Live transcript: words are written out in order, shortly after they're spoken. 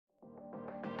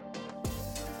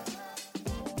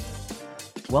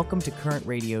Welcome to Current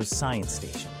Radio's Science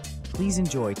Station. Please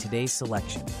enjoy today's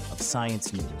selection of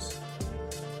science news.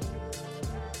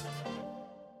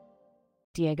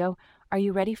 Diego, are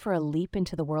you ready for a leap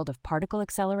into the world of particle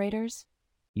accelerators?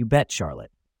 You bet,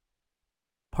 Charlotte.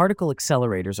 Particle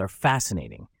accelerators are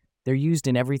fascinating. They're used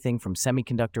in everything from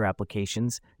semiconductor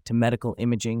applications to medical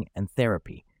imaging and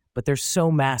therapy. But they're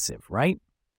so massive, right?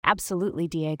 Absolutely,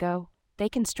 Diego. They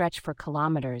can stretch for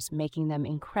kilometers, making them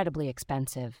incredibly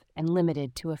expensive and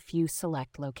limited to a few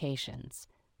select locations.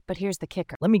 But here's the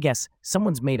kicker. Let me guess,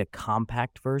 someone's made a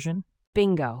compact version?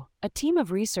 Bingo! A team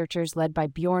of researchers led by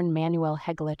Bjorn Manuel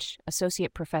Hegelich,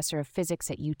 Associate Professor of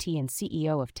Physics at UT and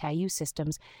CEO of Tayu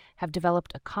Systems, have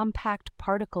developed a compact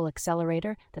particle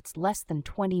accelerator that's less than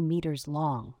 20 meters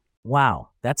long. Wow,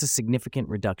 that's a significant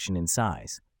reduction in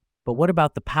size. But what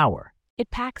about the power?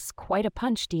 It packs quite a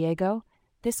punch, Diego.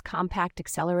 This compact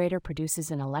accelerator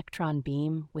produces an electron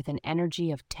beam with an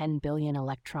energy of 10 billion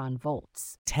electron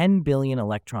volts. 10 billion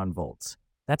electron volts.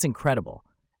 That's incredible.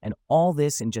 And all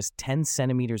this in just 10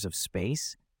 centimeters of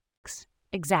space?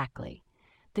 Exactly.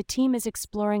 The team is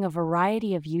exploring a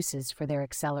variety of uses for their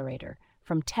accelerator,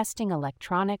 from testing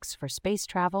electronics for space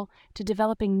travel to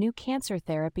developing new cancer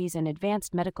therapies and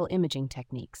advanced medical imaging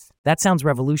techniques. That sounds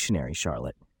revolutionary,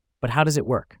 Charlotte. But how does it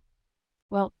work?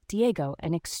 Well, Diego,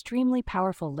 an extremely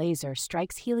powerful laser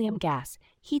strikes helium gas,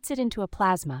 heats it into a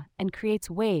plasma, and creates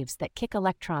waves that kick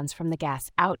electrons from the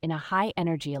gas out in a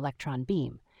high-energy electron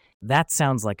beam. That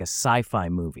sounds like a sci-fi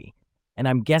movie. And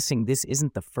I'm guessing this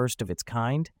isn't the first of its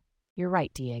kind? You're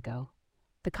right, Diego.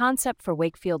 The concept for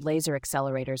Wakefield laser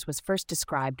accelerators was first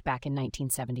described back in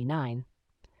 1979.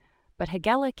 But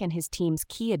Hegelich and his team's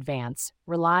key advance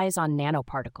relies on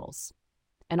nanoparticles.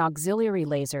 An auxiliary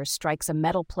laser strikes a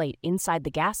metal plate inside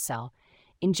the gas cell,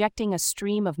 injecting a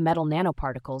stream of metal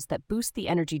nanoparticles that boost the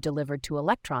energy delivered to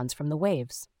electrons from the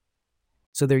waves.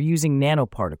 So they're using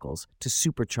nanoparticles to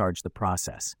supercharge the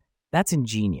process. That's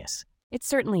ingenious. It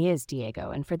certainly is,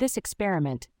 Diego, and for this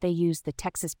experiment, they used the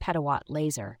Texas petawatt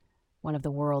laser, one of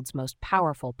the world's most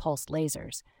powerful pulsed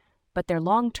lasers. But their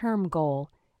long-term goal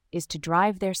is to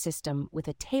drive their system with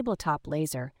a tabletop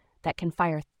laser that can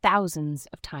fire thousands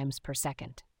of times per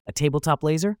second. A tabletop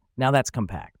laser? Now that's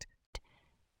compact.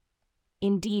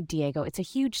 Indeed, Diego, it's a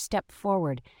huge step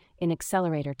forward in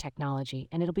accelerator technology,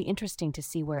 and it'll be interesting to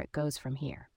see where it goes from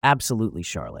here. Absolutely,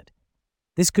 Charlotte.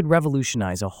 This could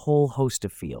revolutionize a whole host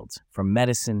of fields, from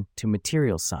medicine to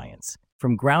material science.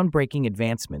 From groundbreaking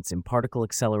advancements in particle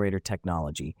accelerator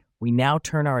technology, we now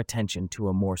turn our attention to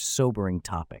a more sobering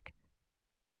topic.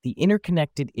 The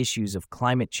interconnected issues of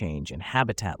climate change and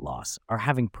habitat loss are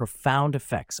having profound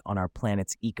effects on our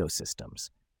planet's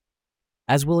ecosystems.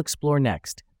 As we'll explore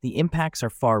next, the impacts are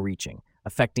far-reaching,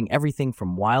 affecting everything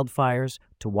from wildfires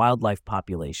to wildlife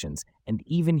populations and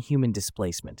even human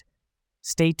displacement.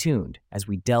 Stay tuned as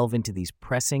we delve into these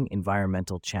pressing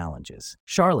environmental challenges.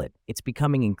 Charlotte, it's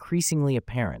becoming increasingly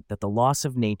apparent that the loss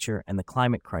of nature and the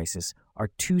climate crisis are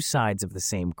two sides of the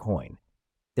same coin.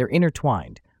 They're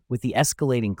intertwined, with the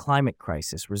escalating climate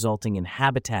crisis resulting in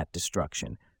habitat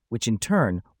destruction, which in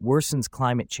turn worsens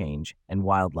climate change and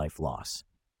wildlife loss.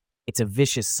 It's a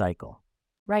vicious cycle.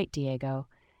 Right, Diego.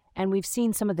 And we've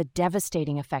seen some of the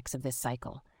devastating effects of this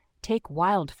cycle. Take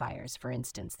wildfires, for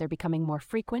instance. They're becoming more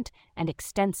frequent and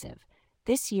extensive.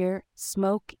 This year,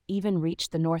 smoke even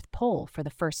reached the North Pole for the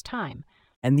first time.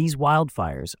 And these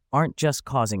wildfires aren't just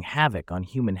causing havoc on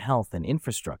human health and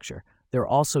infrastructure, they're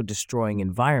also destroying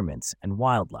environments and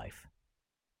wildlife.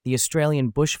 The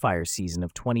Australian bushfire season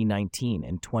of 2019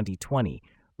 and 2020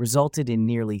 resulted in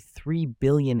nearly 3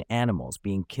 billion animals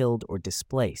being killed or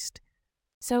displaced.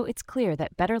 So it's clear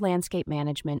that better landscape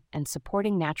management and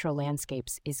supporting natural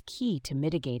landscapes is key to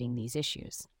mitigating these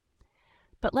issues.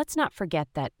 But let's not forget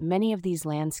that many of these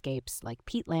landscapes, like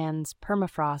peatlands,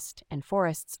 permafrost, and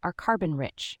forests, are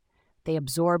carbon-rich. They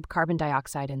absorb carbon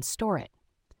dioxide and store it.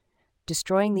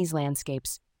 Destroying these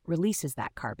landscapes releases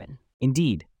that carbon.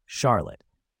 Indeed, Charlotte.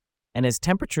 And as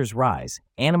temperatures rise,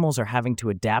 animals are having to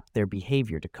adapt their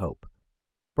behavior to cope.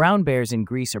 Brown bears in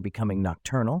Greece are becoming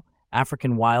nocturnal,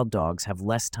 African wild dogs have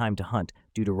less time to hunt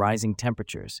due to rising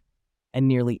temperatures, and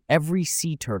nearly every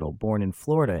sea turtle born in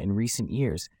Florida in recent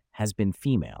years has been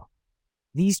female.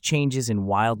 These changes in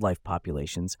wildlife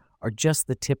populations are just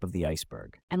the tip of the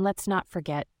iceberg. And let's not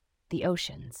forget the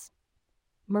oceans.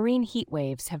 Marine heat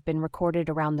waves have been recorded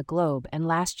around the globe, and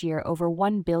last year over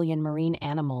 1 billion marine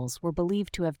animals were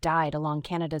believed to have died along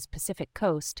Canada's Pacific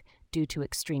coast due to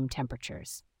extreme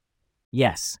temperatures.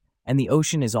 Yes, and the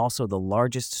ocean is also the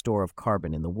largest store of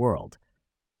carbon in the world,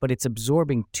 but it's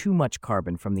absorbing too much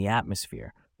carbon from the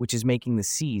atmosphere, which is making the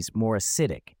seas more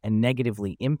acidic and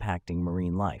negatively impacting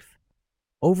marine life.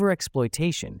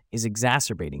 Overexploitation is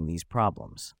exacerbating these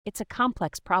problems. It's a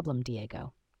complex problem,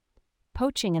 Diego.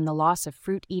 Poaching and the loss of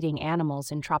fruit-eating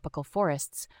animals in tropical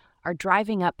forests are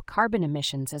driving up carbon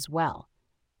emissions as well.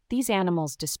 These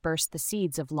animals disperse the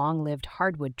seeds of long-lived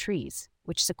hardwood trees,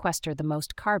 which sequester the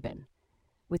most carbon.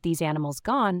 With these animals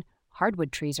gone,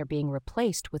 hardwood trees are being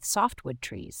replaced with softwood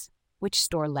trees, which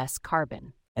store less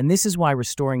carbon. And this is why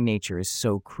restoring nature is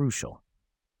so crucial.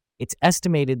 It's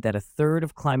estimated that a third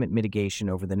of climate mitigation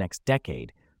over the next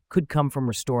decade could come from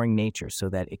restoring nature so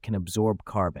that it can absorb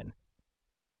carbon.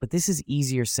 But this is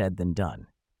easier said than done.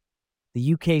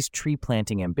 The UK's tree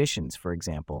planting ambitions, for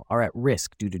example, are at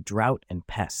risk due to drought and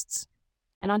pests.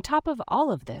 And on top of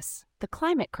all of this, the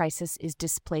climate crisis is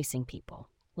displacing people.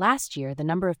 Last year, the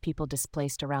number of people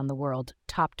displaced around the world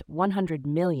topped 100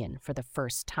 million for the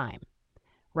first time.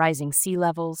 Rising sea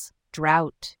levels,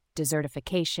 drought,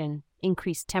 desertification,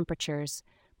 increased temperatures,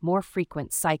 more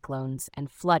frequent cyclones,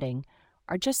 and flooding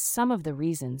are just some of the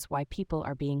reasons why people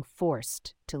are being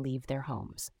forced to leave their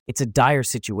homes. It's a dire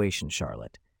situation,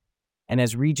 Charlotte. And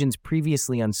as regions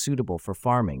previously unsuitable for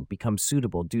farming become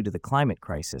suitable due to the climate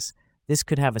crisis, this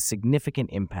could have a significant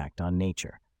impact on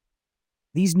nature.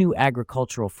 These new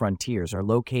agricultural frontiers are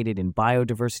located in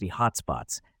biodiversity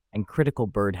hotspots and critical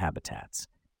bird habitats.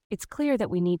 It's clear that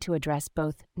we need to address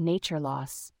both nature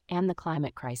loss and the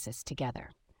climate crisis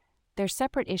together. They're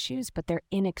separate issues, but they're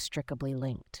inextricably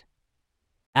linked.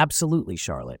 Absolutely,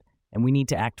 Charlotte, and we need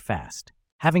to act fast.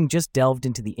 Having just delved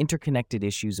into the interconnected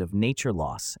issues of nature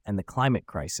loss and the climate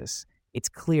crisis, it's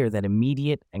clear that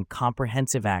immediate and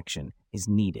comprehensive action is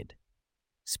needed.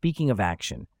 Speaking of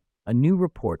action, a new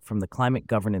report from the Climate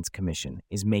Governance Commission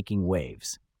is making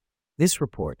waves. This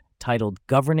report, titled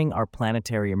Governing Our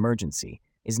Planetary Emergency,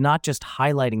 is not just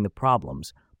highlighting the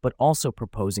problems, but also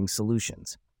proposing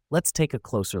solutions. Let's take a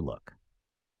closer look.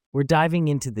 We're diving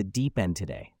into the deep end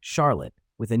today, Charlotte,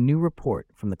 with a new report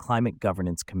from the Climate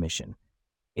Governance Commission.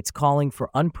 It's calling for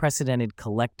unprecedented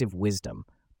collective wisdom,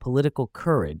 political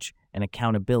courage, and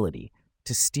accountability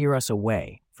to steer us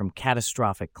away from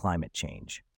catastrophic climate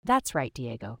change. That's right,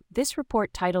 Diego. This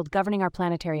report, titled Governing Our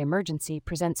Planetary Emergency,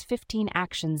 presents 15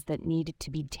 actions that need to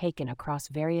be taken across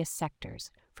various sectors,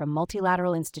 from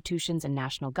multilateral institutions and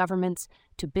national governments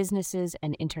to businesses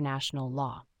and international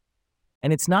law.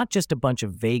 And it's not just a bunch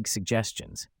of vague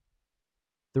suggestions.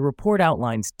 The report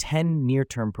outlines 10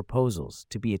 near-term proposals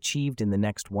to be achieved in the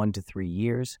next 1 to 3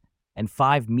 years and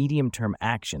 5 medium-term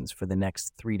actions for the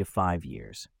next 3 to 5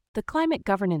 years. The Climate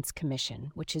Governance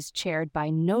Commission, which is chaired by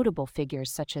notable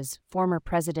figures such as former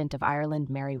President of Ireland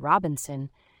Mary Robinson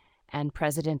and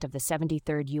President of the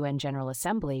 73rd UN General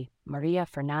Assembly Maria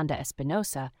Fernanda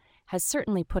Espinosa, has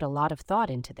certainly put a lot of thought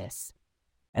into this.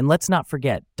 And let's not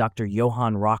forget Dr.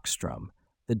 Johan Rockström,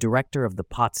 the director of the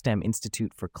Potsdam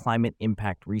Institute for Climate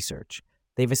Impact Research.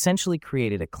 They've essentially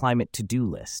created a climate to-do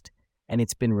list, and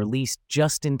it's been released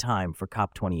just in time for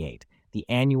COP28, the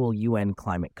annual UN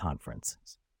climate conference.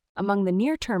 Among the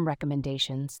near-term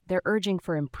recommendations, they're urging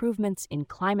for improvements in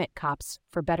climate COPs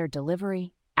for better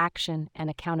delivery, action, and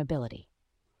accountability.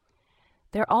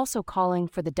 They're also calling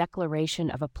for the declaration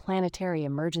of a planetary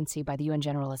emergency by the UN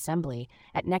General Assembly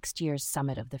at next year's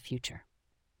Summit of the Future.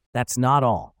 That's not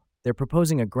all. They're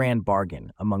proposing a grand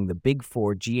bargain among the big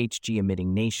 4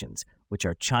 GHG-emitting nations, which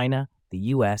are China, the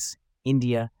US,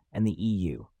 India, and the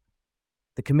EU.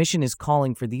 The Commission is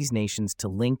calling for these nations to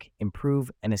link, improve,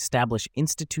 and establish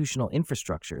institutional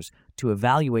infrastructures to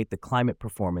evaluate the climate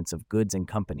performance of goods and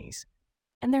companies.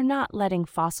 And they're not letting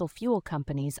fossil fuel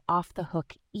companies off the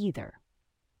hook either.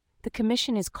 The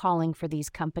Commission is calling for these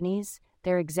companies,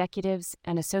 their executives,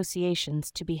 and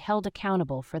associations to be held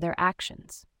accountable for their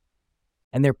actions.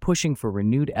 And they're pushing for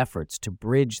renewed efforts to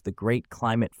bridge the great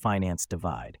climate finance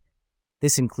divide.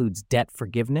 This includes debt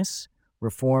forgiveness,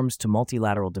 reforms to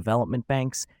multilateral development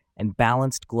banks, and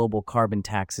balanced global carbon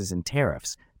taxes and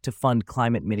tariffs to fund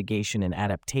climate mitigation and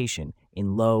adaptation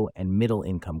in low and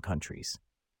middle-income countries.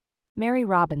 Mary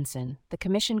Robinson, the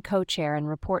Commission co-chair and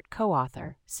report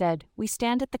co-author, said, "We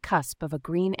stand at the cusp of a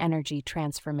green energy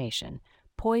transformation,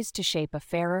 poised to shape a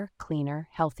fairer, cleaner,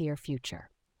 healthier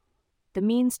future. The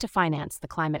means to finance the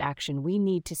climate action we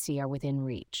need to see are within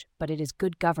reach, but it is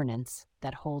good governance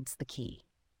that holds the key."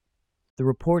 The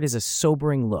report is a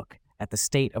sobering look at the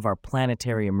state of our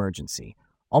planetary emergency,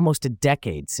 almost a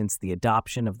decade since the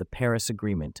adoption of the Paris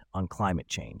Agreement on climate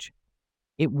change.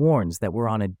 It warns that we're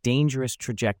on a dangerous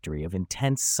trajectory of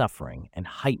intense suffering and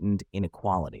heightened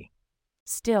inequality.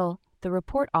 Still, the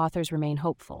report authors remain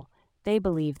hopeful. They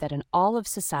believe that an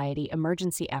all-of-society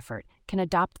emergency effort can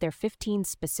adopt their 15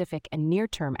 specific and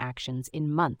near-term actions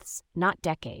in months, not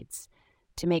decades,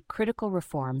 to make critical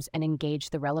reforms and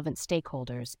engage the relevant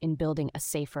stakeholders in building a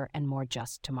safer and more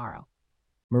just tomorrow.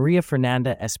 Maria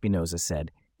Fernanda Espinosa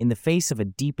said, "In the face of a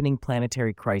deepening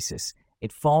planetary crisis,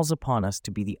 it falls upon us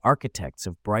to be the architects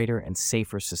of brighter and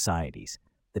safer societies.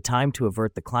 The time to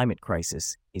avert the climate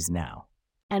crisis is now."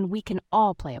 And we can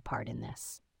all play a part in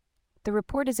this. The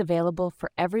report is available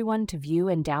for everyone to view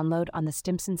and download on the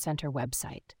Stimson Center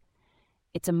website.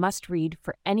 It's a must-read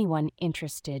for anyone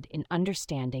interested in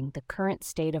understanding the current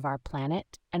state of our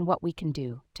planet and what we can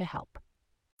do to help.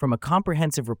 From a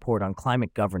comprehensive report on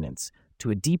climate governance to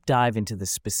a deep dive into the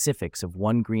specifics of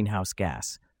one greenhouse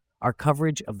gas, our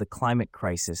coverage of the climate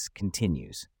crisis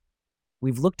continues.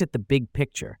 We've looked at the big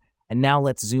picture, and now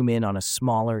let's zoom in on a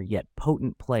smaller yet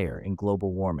potent player in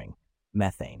global warming: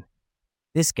 methane.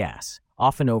 This gas,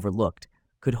 often overlooked,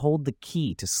 could hold the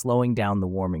key to slowing down the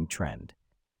warming trend.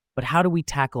 But how do we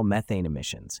tackle methane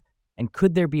emissions? And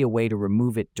could there be a way to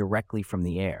remove it directly from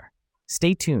the air?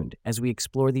 Stay tuned as we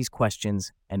explore these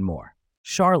questions and more.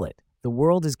 Charlotte, the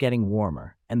world is getting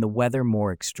warmer and the weather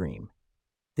more extreme.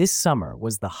 This summer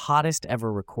was the hottest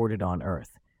ever recorded on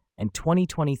Earth, and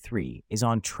 2023 is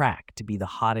on track to be the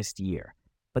hottest year.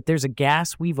 But there's a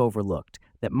gas we've overlooked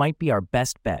that might be our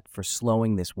best bet for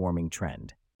slowing this warming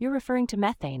trend. You're referring to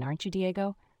methane, aren't you,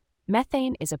 Diego?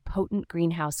 Methane is a potent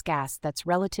greenhouse gas that's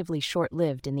relatively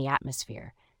short-lived in the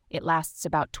atmosphere. It lasts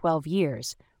about 12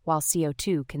 years, while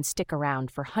CO2 can stick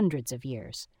around for hundreds of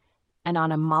years. And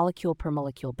on a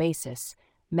molecule-per-molecule basis,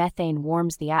 methane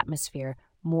warms the atmosphere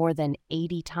more than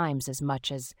 80 times as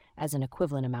much as an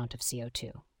equivalent amount of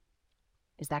CO2.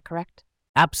 Is that correct?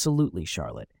 Absolutely,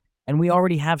 Charlotte. And we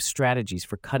already have strategies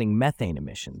for cutting methane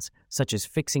emissions, such as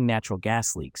fixing natural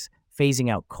gas leaks, phasing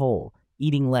out coal,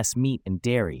 eating less meat and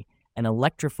dairy, and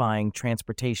electrifying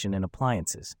transportation and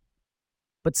appliances.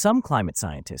 But some climate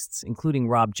scientists, including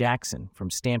Rob Jackson from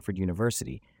Stanford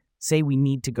University, say we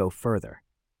need to go further.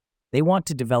 They want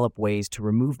to develop ways to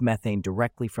remove methane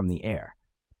directly from the air.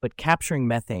 But capturing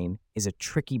methane is a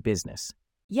tricky business.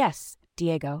 Yes,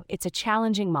 Diego, it's a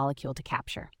challenging molecule to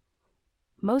capture.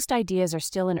 Most ideas are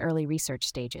still in early research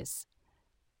stages.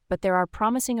 But there are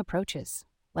promising approaches,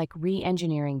 like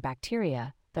re-engineering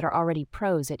bacteria that are already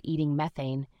pros at eating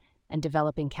methane and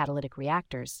developing catalytic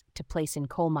reactors to place in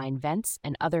coal mine vents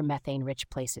and other methane-rich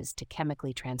places to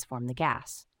chemically transform the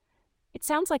gas. It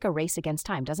sounds like a race against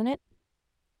time, doesn't it?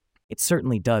 It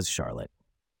certainly does, Charlotte.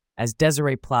 As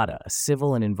Desiree Plata, a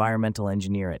civil and environmental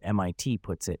engineer at MIT,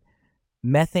 puts it,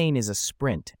 methane is a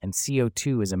sprint and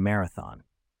CO2 is a marathon.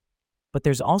 But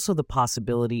there's also the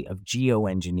possibility of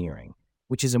geoengineering,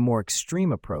 which is a more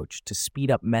extreme approach to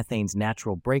speed up methane's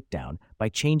natural breakdown by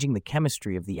changing the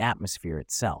chemistry of the atmosphere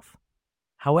itself.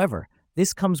 However,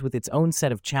 this comes with its own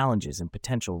set of challenges and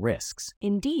potential risks.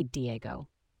 Indeed, Diego.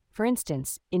 For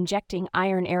instance, injecting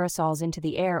iron aerosols into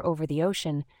the air over the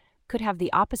ocean could have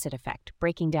the opposite effect,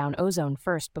 breaking down ozone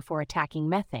first before attacking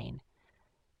methane.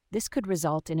 This could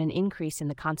result in an increase in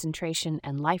the concentration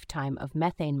and lifetime of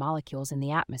methane molecules in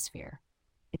the atmosphere.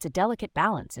 It's a delicate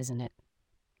balance, isn't it?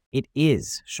 It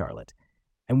is, Charlotte,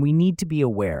 and we need to be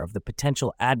aware of the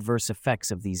potential adverse effects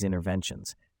of these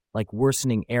interventions, like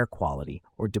worsening air quality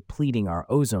or depleting our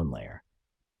ozone layer.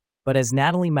 But as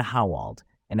Natalie Mahawald,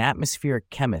 an atmospheric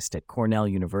chemist at Cornell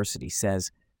University, says,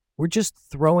 we're just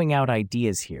throwing out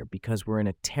ideas here because we're in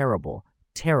a terrible,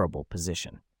 terrible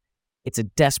position. It's a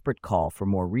desperate call for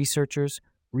more researchers,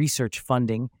 research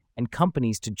funding, and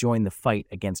companies to join the fight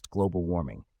against global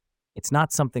warming. It's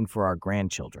not something for our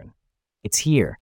grandchildren. It's here,